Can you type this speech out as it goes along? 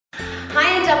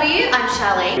I'm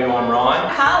Charlene. I'm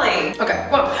Ryan. Carly. Okay,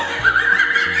 well.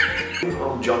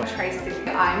 I'm John. Tracy.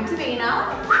 I'm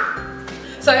Davina.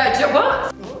 So,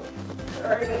 what?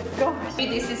 Gosh.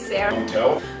 This is Sarah. I'm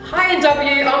Tel. Hi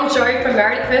NW, I'm Jo from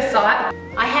Married at First Sight.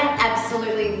 I had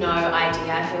absolutely no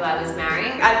idea who I was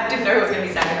marrying. I didn't know who was going to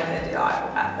be standing on there, did I?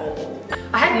 At all.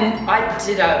 I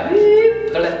did a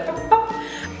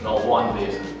Not one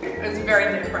bit. It was very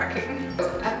nerve-wracking. I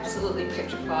was absolutely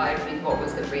petrified with what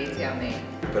was going to be down there.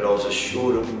 But I was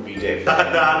assured it wouldn't be dead.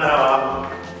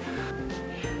 No.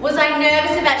 Was I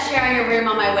nervous about sharing a room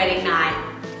on my wedding night?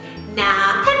 Nah,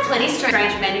 I've had plenty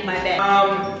strange men in my bed.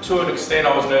 To an extent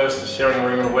I was nervous sharing a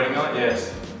room on a wedding night,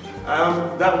 yes.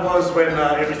 That was when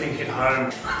everything hit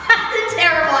home. That's a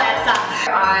terrible answer.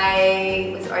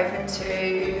 I was open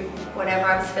to whatever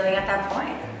I was feeling at that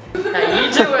point. Hey,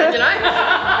 you do it, you know?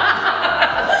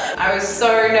 I was so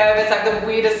nervous, like the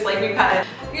weirdest sleeping pattern.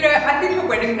 You know, I think a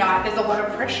wedding night, there's a lot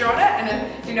of pressure on it, and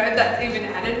then, you know, that's even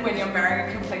added when you're marrying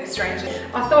a complete stranger.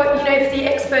 I thought, you know, if the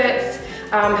experts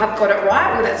have got it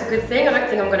right, well that's a good thing. I don't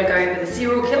think I'm going to go with a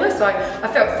serial killer, so I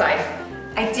felt safe.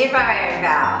 I did my own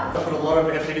vows. I put a lot of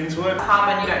effort into it. Hard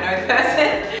when you don't know the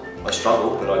person. I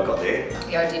struggled, but I got there.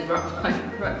 Yeah, I did write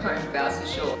my own vows for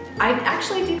sure. I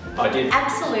actually did. I did.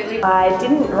 Absolutely. I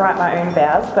didn't write my own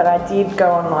vows, but I did go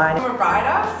online. I'm a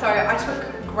writer, so I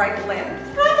took great length.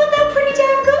 I thought they were pretty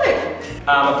damn good.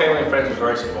 My family and friends were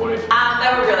very supportive. They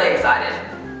were really excited.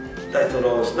 They thought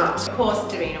I was nuts. Of course,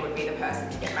 Davina would be the person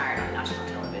to get married on national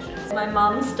television. My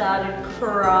mum started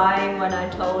crying when I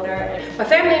told her. My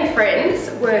family and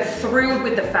friends were thrilled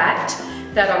with the fact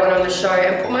that I went on the show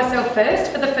and put myself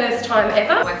first for the first time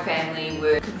ever. My family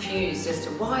were confused as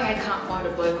to why I can't find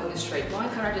a bloke on the street. Why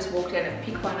can't I just walk down and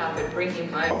pick one up and bring him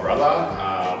home? My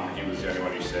brother, he was the only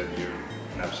one who said you're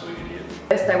an absolute idiot.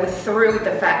 They were thrilled with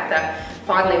the fact that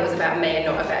finally it was about me and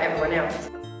not about everyone else.